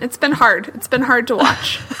 It's been hard. It's been hard to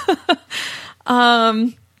watch.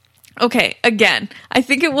 Okay, again, I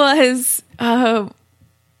think it was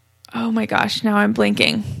oh my gosh, now I'm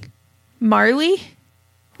blanking. Marley?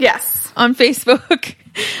 Yes. On Facebook.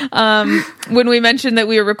 When we mentioned that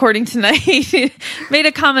we were recording tonight, made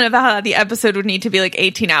a comment about how the episode would need to be like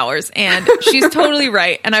 18 hours. And she's totally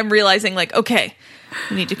right. And I'm realizing like, okay,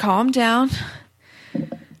 we need to calm down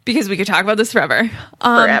because we could talk about this forever.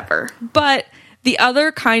 Forever. But the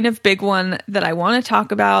other kind of big one that I want to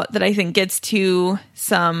talk about that I think gets to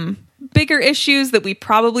some bigger issues that we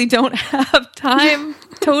probably don't have time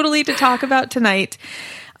totally to talk about tonight.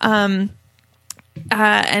 And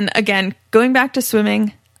again, going back to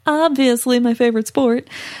swimming, obviously my favorite sport.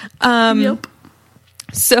 Yep.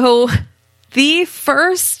 So the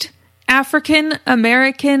first African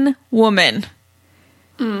American woman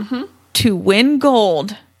to win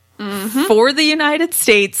gold for the United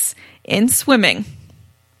States in swimming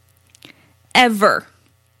ever.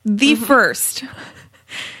 The first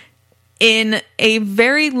in a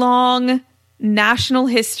very long national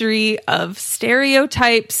history of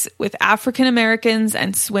stereotypes with African Americans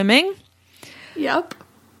and swimming. Yep.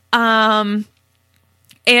 And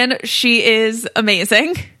she is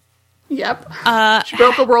amazing. Yep. She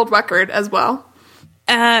broke a world record as well.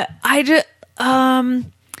 The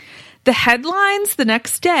headlines the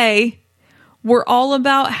next day were all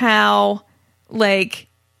about how, like,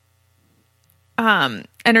 and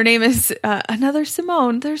her name is another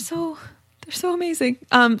Simone. They're so amazing.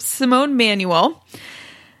 Simone Manuel.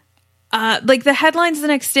 Like the headlines the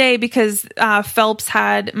next day, because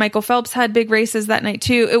Michael Phelps had big races that night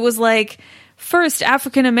too. It was like, first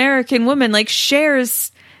African American woman like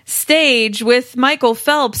shares stage with Michael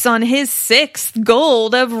Phelps on his 6th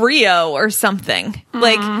gold of Rio or something.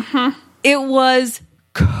 Like it was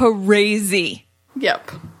crazy.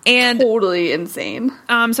 Yep. And totally insane.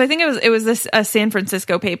 So I think it was a San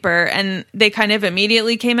Francisco paper, and they kind of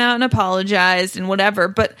immediately came out and apologized and whatever.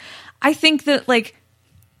 But I think that, like,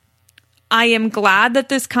 I am glad that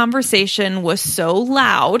this conversation was so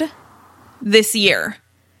loud this year.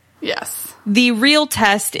 Yes. The real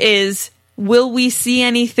test is, will we see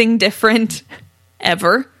anything different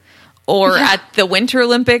ever? Or at the Winter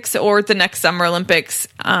Olympics or the next Summer Olympics?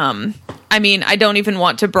 I mean, I don't even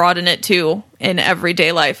want to broaden it to in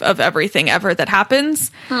everyday life of everything ever that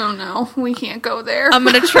happens. Oh no, we can't go there. I'm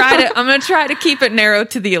gonna try to keep it narrow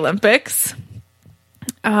to the Olympics.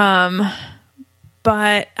 But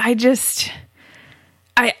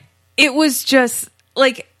it was just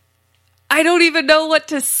like, I don't even know what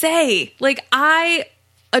to say. Like, I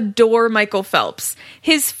adore Michael Phelps.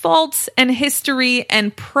 His faults and history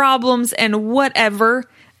and problems and whatever.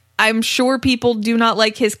 I'm sure people do not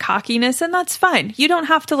like his cockiness, and that's fine. You don't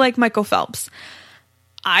have to like Michael Phelps.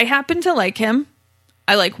 I happen to like him.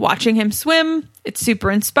 I like watching him swim. It's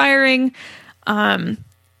super inspiring.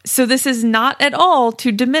 So this is not at all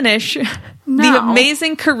to diminish the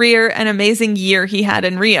amazing career and amazing year he had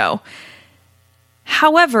in Rio.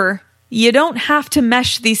 However, you don't have to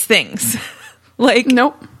mesh these things. Like,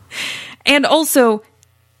 nope. And also,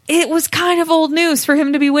 it was kind of old news for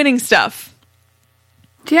him to be winning stuff.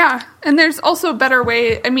 Yeah, and there's also a better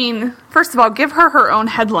way. I mean, first of all, give her own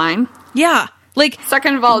headline. Yeah. Like,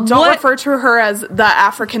 second of all, don't refer to her as the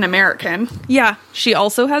African American. Yeah, she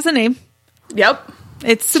also has a name. Yep.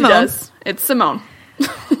 It's Simone. She does. It's Simone.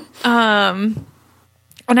 And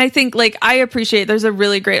I think, like, I appreciate, there's a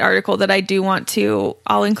really great article that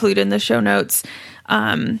I'll include in the show notes.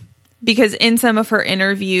 Because in some of her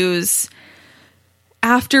interviews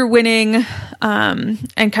after winning,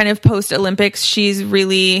 and kind of post Olympics, she's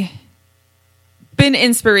really been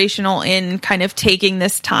inspirational in kind of taking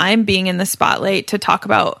this time, being in the spotlight, to talk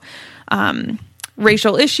about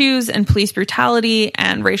racial issues and police brutality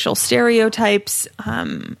and racial stereotypes,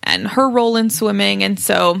 and her role in swimming. And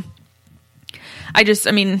so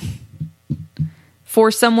I mean,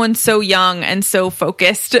 for someone so young and so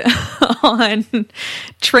focused on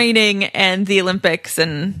training and the Olympics,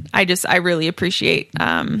 and I really appreciate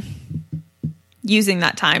using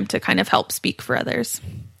that time to kind of help speak for others.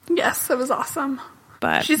 Yes, it was awesome.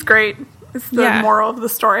 But she's great. It's the moral of the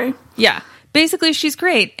story. Yeah. Basically, she's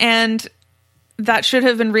great. And that should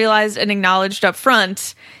have been realized and acknowledged up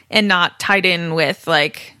front and not tied in with,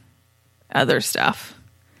 like, other stuff.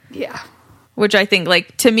 Yeah. Which I think,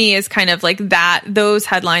 like, to me is kind of like that. Those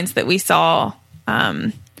headlines that we saw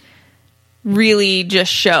really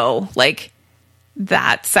just show, like,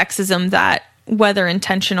 that sexism that, whether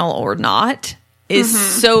intentional or not,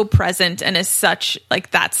 is so present and is such,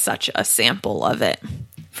 like, that's such a sample of it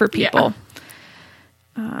for people.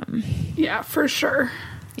 Yeah, for sure.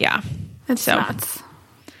 Yeah. It's nuts.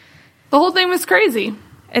 The whole thing was crazy.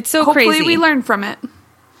 It's so Hopefully crazy. we learned from it.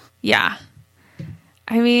 Yeah.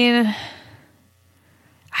 I mean,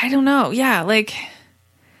 I don't know. Yeah, like,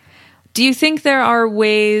 do you think there are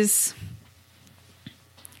ways...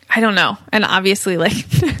 I don't know. And obviously, like,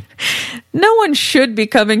 no one should be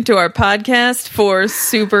coming to our podcast for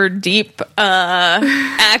super deep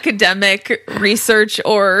academic research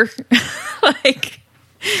or, like,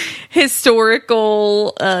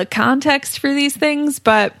 historical context for these things.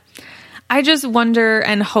 But I just wonder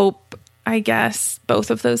and hope, I guess,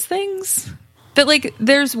 both of those things. That, like,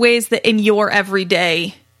 there's ways that in your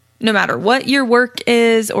everyday, no matter what your work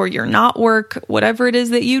is or your not work, whatever it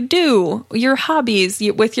is that you do, your hobbies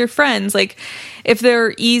with your friends, like, if there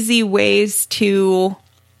are easy ways to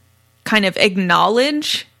kind of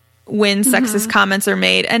acknowledge when sexist comments are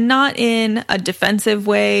made, and not in a defensive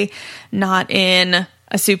way, not in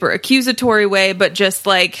a super accusatory way, but just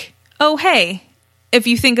like, oh, hey, if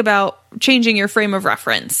you think about changing your frame of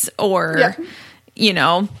reference or, you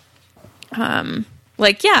know,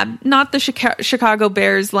 like, yeah, not the Chicago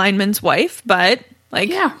Bears lineman's wife, but,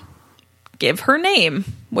 like, give her name,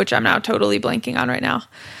 which I'm now totally blanking on right now,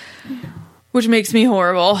 which makes me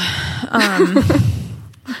horrible.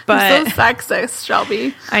 But so sexist,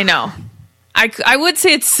 Shelby. I know. I would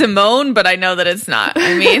say it's Simone, but I know that it's not.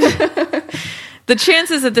 I mean, the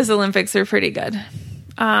chances at this Olympics are pretty good.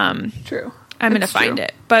 True. I'm going to find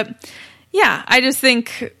it. But, yeah, I just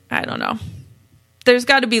think, I don't know. There's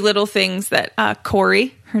got to be little things that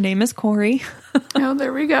Corey, her name is Corey. Oh,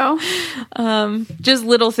 there we go. Just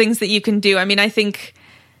little things that you can do. I mean, I think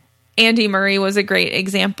Andy Murray was a great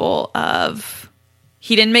example of,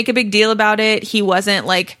 he didn't make a big deal about it. He wasn't,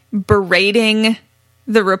 like, berating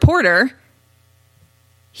the reporter.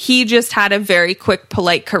 He just had a very quick,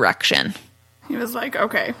 polite correction. He was like,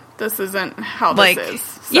 okay, this isn't how like, this is.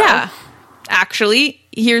 So. Yeah. Actually,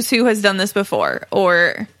 here's who has done this before.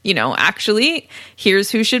 Or, you know, actually, here's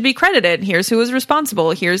who should be credited. Here's who was responsible.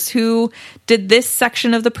 Here's who did this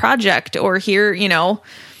section of the project. Or here, you know,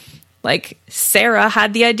 like, Sarah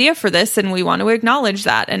had the idea for this, and we want to acknowledge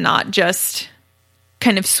that and not just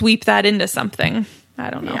kind of sweep that into something. I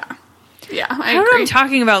don't know. Yeah, I don't know what I'm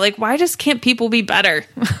talking about. Like, why just can't people be better?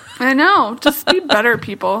 I know. Just be better,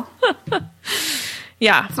 people.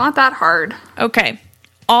 Yeah. It's not that hard. Okay.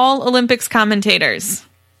 All Olympics commentators.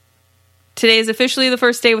 Today is officially the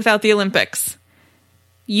first day without the Olympics.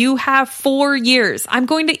 You have 4 years. I'm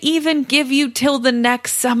going to even give you till the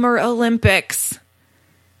next Summer Olympics.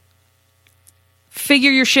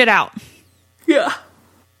 Figure your shit out. Yeah.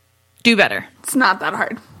 Do better. It's not that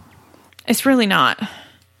hard. It's really not.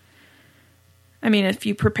 I mean, if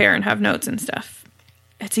you prepare and have notes and stuff,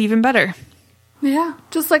 it's even better. Yeah,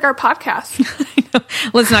 just like our podcast.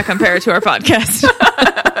 Let's not compare it to our podcast.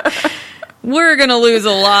 We're going to lose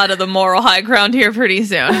a lot of the moral high ground here pretty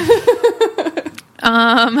soon.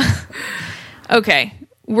 Okay.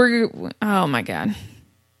 Oh my God.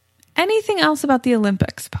 Anything else about the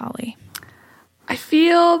Olympics, Polly? I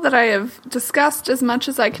feel that I have discussed as much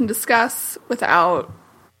as I can discuss without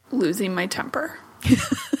losing my temper.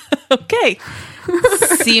 Okay.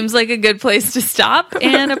 Seems like a good place to stop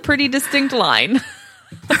and a pretty distinct line.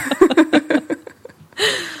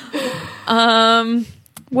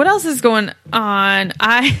 What else is going on?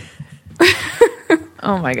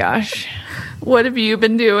 Oh my gosh. What have you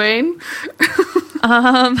been doing?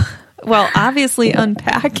 Well, obviously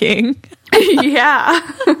unpacking. Yeah.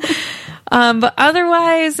 But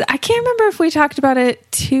otherwise, I can't remember if we talked about it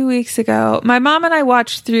 2 weeks ago. My mom and I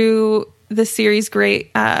watched through the series Grace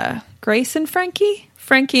and Frankie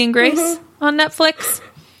and Grace on Netflix.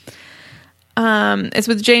 It's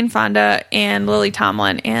with Jane Fonda and Lily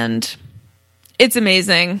Tomlin, and it's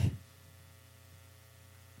amazing.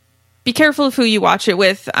 be careful of who you watch it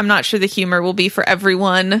with. I'm not sure the humor will be for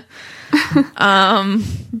everyone.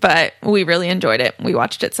 But we really enjoyed it. We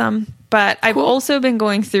watched it some. But I've also been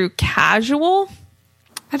going through Casual.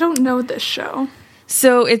 I don't know this show.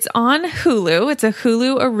 So it's on Hulu. It's a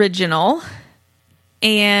Hulu original.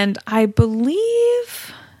 And I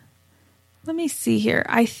believe, let me see here.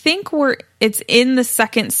 I think it's in the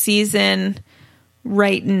second season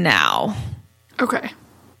right now. Okay.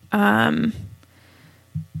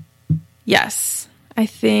 Yes, I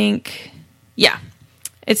think, yeah,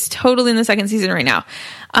 it's totally in the second season right now.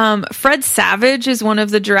 Fred Savage is one of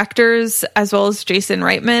the directors, as well as Jason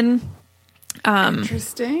Reitman.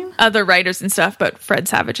 Interesting. Other writers and stuff, but Fred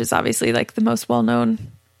Savage is obviously like the most well-known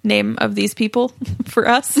name of these people for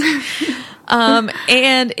us.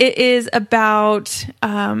 And it is about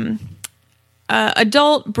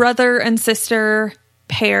adult brother and sister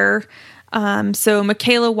pair. So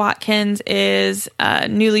Michaela Watkins is a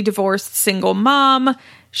newly divorced single mom.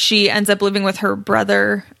 She ends up living with her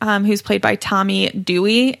brother, who's played by Tommy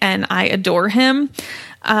Dewey, and I adore him.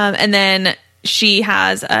 And then she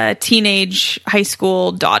has a teenage high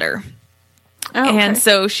school daughter. Oh, okay. And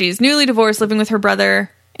so she's newly divorced, living with her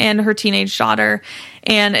brother and her teenage daughter.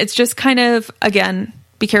 And it's just kind of, again,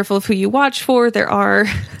 be careful of who you watch for. There are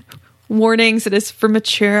warnings. It is for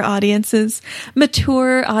mature audiences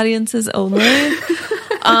only.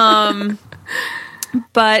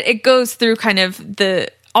 But it goes through kind of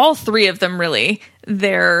all three of them, really,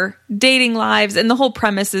 their dating lives. And the whole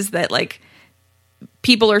premise is that, like,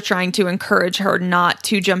 people are trying to encourage her not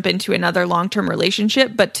to jump into another long-term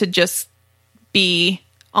relationship, but to just be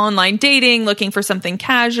online dating, looking for something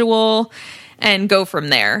casual, and go from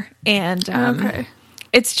there. And Okay.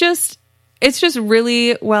 it's just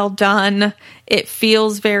really well done. It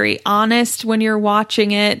feels very honest when you're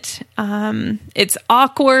watching it. It's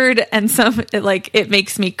awkward, and it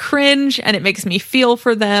makes me cringe, and it makes me feel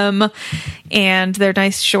for them. And they're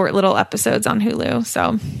nice short little episodes on Hulu.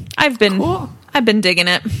 So I've been digging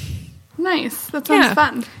it. Nice. That sounds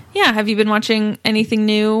fun. Yeah. Have you been watching anything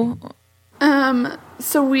new?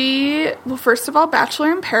 So first of all,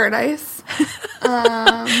 Bachelor in Paradise.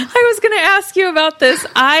 I was going to ask you about this.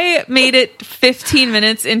 I made it 15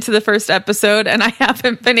 minutes into the first episode, and I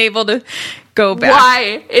haven't been able to go back.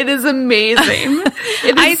 Why? It is amazing.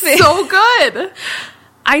 It is so good.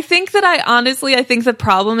 I think the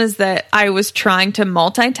problem is that I was trying to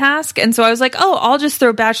multitask. And so I was like, I'll just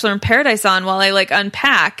throw Bachelor in Paradise on while I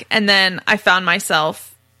unpack. And then I found myself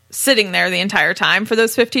sitting there the entire time for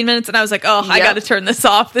those 15 minutes. And I was like, I got to turn this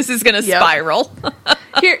off. This is going to spiral.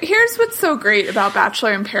 Here's what's so great about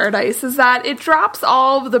Bachelor in Paradise is that it drops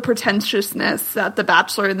all of the pretentiousness that The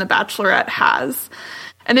Bachelor and The Bachelorette has.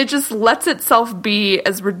 And it just lets itself be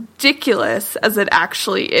as ridiculous as it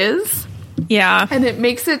actually is. Yeah. And it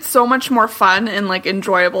makes it so much more fun and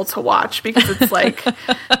enjoyable to watch because it's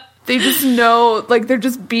they just know, they're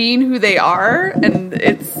just being who they are, and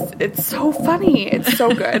it's so funny. It's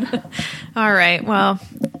so good. All right. Well,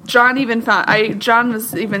 John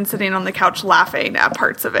was even sitting on the couch laughing at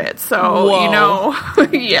parts of it. So, whoa.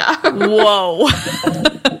 Yeah. Whoa.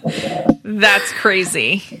 That's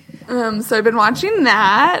crazy. So I've been watching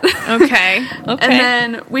that. Okay. And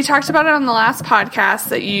then we talked about it on the last podcast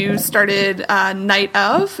that you started Night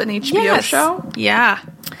of, an HBO show. Yeah.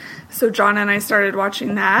 So John and I started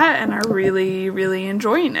watching that and are really, really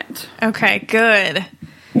enjoying it. Okay, good.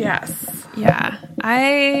 Yes. Yeah.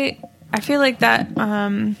 I feel like that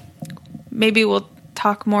maybe we'll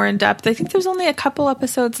talk more in depth. I think there's only a couple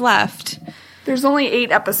episodes left. There's only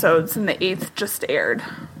 8 episodes and the 8th just aired.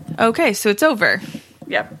 Okay, so it's over.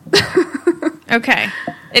 Yep. Okay.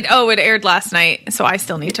 It aired last night, so I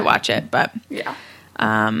still need to watch it, but yeah.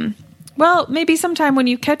 Well, maybe sometime when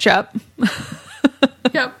you catch up.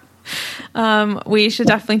 Yep. We should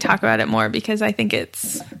definitely talk about it more because I think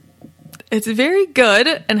it's very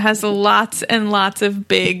good and has lots and lots of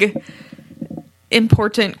big,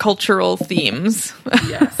 important cultural themes.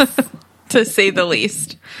 Yes. To say the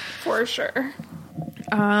least. For sure.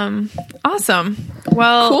 Awesome.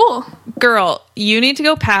 Well, cool. Girl, you need to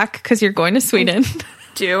go pack because you're going to Sweden.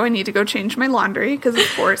 I need to go change my laundry because, of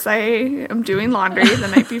course, I am doing laundry the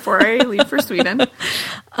night before I leave for Sweden.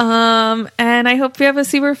 And I hope you have a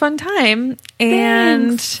super fun time.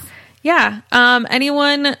 And Thanks. Yeah,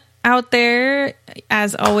 anyone out there,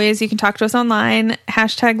 as always, you can talk to us online.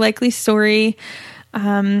 #LikelyStory.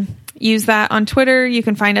 Use that on Twitter. You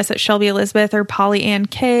can find us at Shelby Elizabeth or Polly Ann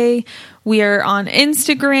K. We are on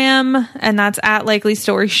Instagram, and that's at Likely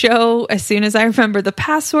Story Show. As soon as I remember the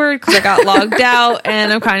password, because I got logged out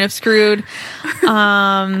and I'm kind of screwed.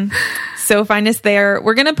 So So find us there.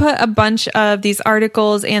 We're going to put a bunch of these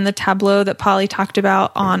articles and the tableau that Polly talked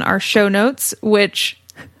about on our show notes, which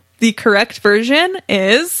the correct version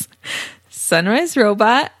is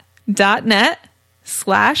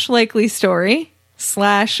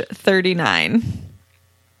sunriserobot.net/likelystory/39.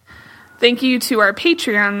 Thank you to our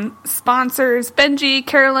Patreon sponsors, Benji,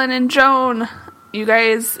 Carolyn, and Joan. You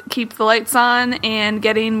guys keep the lights on and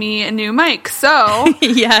getting me a new mic. So,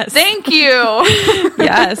 yes. Thank you.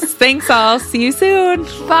 Yes. Thanks all. See you soon.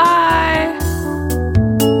 Bye.